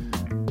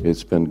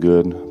 It's been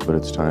good, but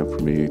it's time for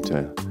me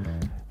to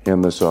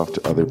hand this off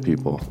to other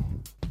people.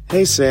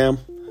 Hey, Sam.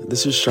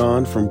 This is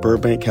Sean from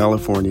Burbank,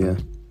 California.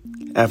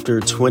 After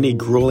 20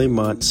 grueling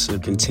months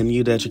of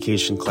continued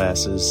education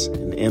classes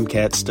and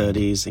MCAT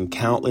studies and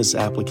countless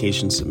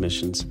application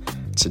submissions,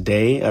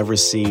 today I've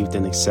received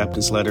an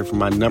acceptance letter from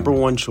my number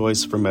one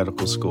choice for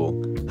medical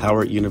school,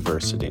 Howard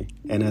University.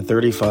 And at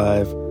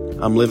 35,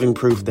 I'm living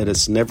proof that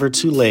it's never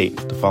too late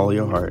to follow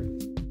your heart.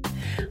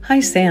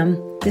 Hi, Sam.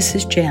 This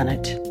is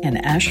Janet in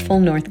Asheville,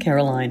 North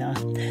Carolina.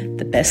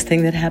 The best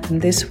thing that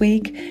happened this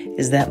week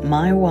is that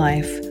my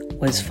wife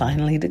was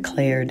finally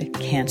declared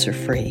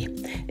cancer-free.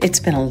 It's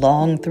been a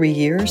long 3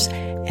 years,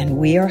 and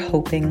we are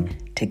hoping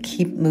to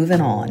keep moving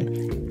on.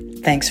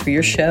 Thanks for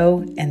your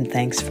show, and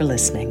thanks for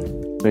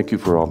listening. Thank you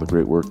for all the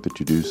great work that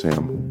you do,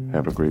 Sam.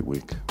 Have a great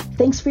week.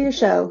 Thanks for your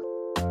show.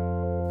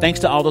 Thanks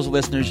to all those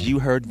listeners you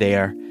heard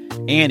there.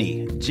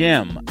 Annie,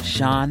 Jim,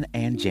 Sean,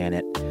 and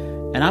Janet.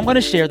 And I'm going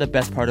to share the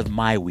best part of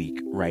my week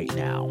right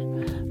now.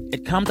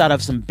 It comes out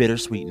of some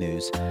bittersweet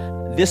news.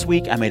 This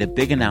week, I made a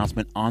big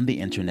announcement on the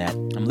internet.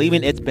 I'm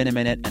leaving It's Been a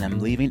Minute, and I'm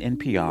leaving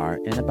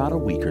NPR in about a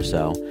week or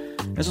so.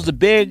 This was a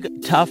big,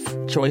 tough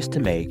choice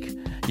to make.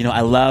 You know, I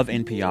love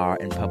NPR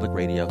and public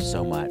radio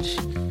so much.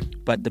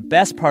 But the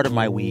best part of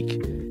my week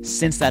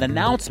since that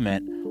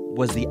announcement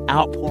was the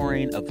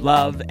outpouring of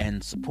love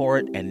and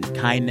support and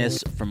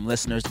kindness from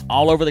listeners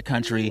all over the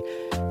country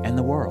and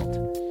the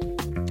world.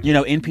 You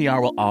know,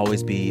 NPR will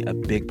always be a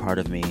big part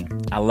of me.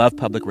 I love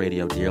public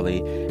radio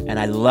dearly, and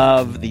I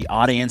love the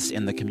audience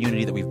and the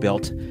community that we've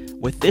built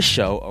with this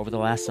show over the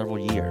last several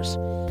years.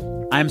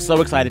 I'm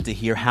so excited to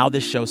hear how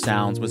this show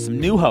sounds with some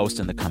new hosts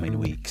in the coming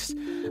weeks.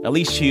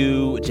 Elise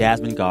Hugh,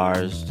 Jasmine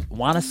Gars,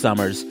 Juana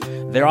Summers,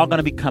 they're all going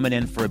to be coming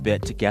in for a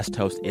bit to guest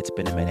host It's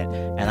Been a Minute,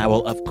 and I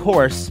will, of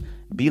course,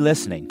 be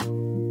listening.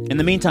 In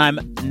the meantime,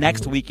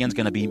 next weekend's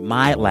going to be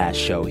my last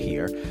show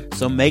here,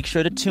 so make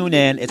sure to tune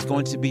in. It's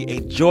going to be a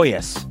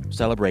joyous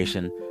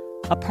celebration,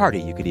 a party,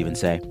 you could even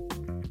say.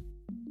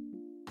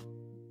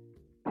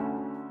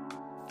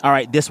 All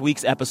right, this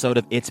week's episode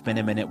of It's Been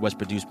a Minute was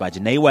produced by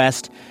Janae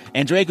West,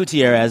 Andrea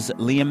Gutierrez,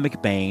 Liam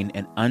McBain,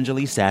 and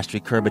Anjali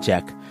Sastry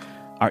Kurbacek.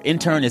 Our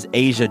intern is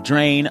Asia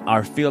Drain,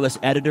 our fearless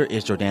editor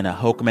is Jordana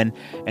Hochman,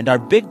 and our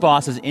big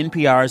boss is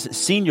NPR's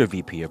Senior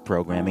VP of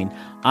Programming,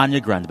 Anya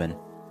Grundman.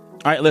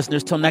 All right,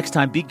 listeners, till next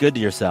time, be good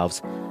to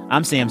yourselves.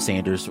 I'm Sam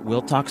Sanders.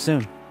 We'll talk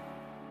soon.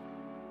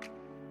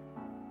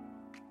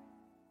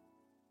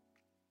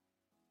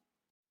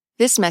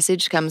 This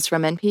message comes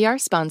from NPR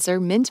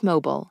sponsor Mint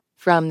Mobile.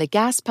 From the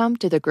gas pump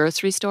to the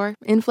grocery store,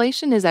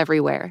 inflation is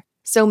everywhere.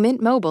 So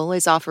Mint Mobile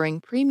is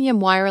offering premium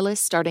wireless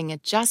starting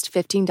at just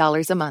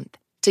 $15 a month.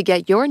 To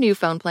get your new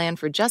phone plan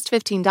for just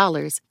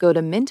 $15, go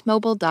to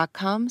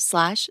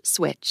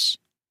mintmobile.com/switch.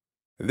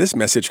 This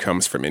message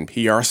comes from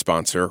NPR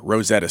sponsor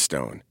Rosetta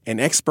Stone, an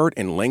expert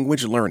in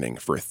language learning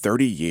for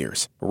 30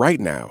 years. Right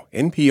now,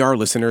 NPR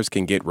listeners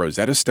can get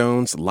Rosetta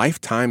Stone's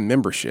lifetime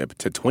membership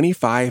to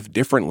 25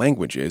 different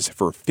languages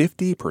for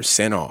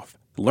 50% off.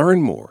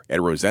 Learn more at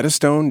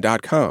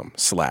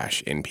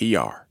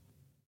rosettastone.com/NPR.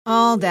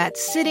 All that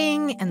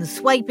sitting and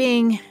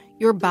swiping,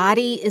 your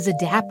body is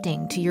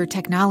adapting to your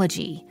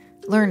technology.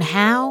 Learn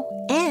how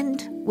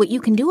and what you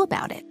can do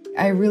about it.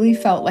 I really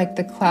felt like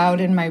the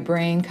cloud in my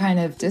brain kind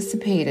of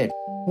dissipated.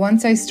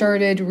 Once I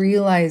started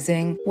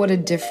realizing what a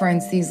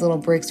difference these little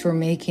breaks were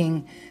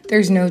making,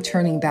 there's no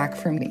turning back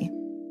for me.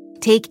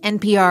 Take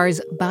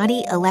NPR's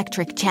Body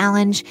Electric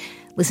Challenge.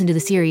 Listen to the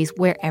series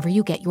wherever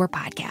you get your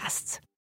podcasts.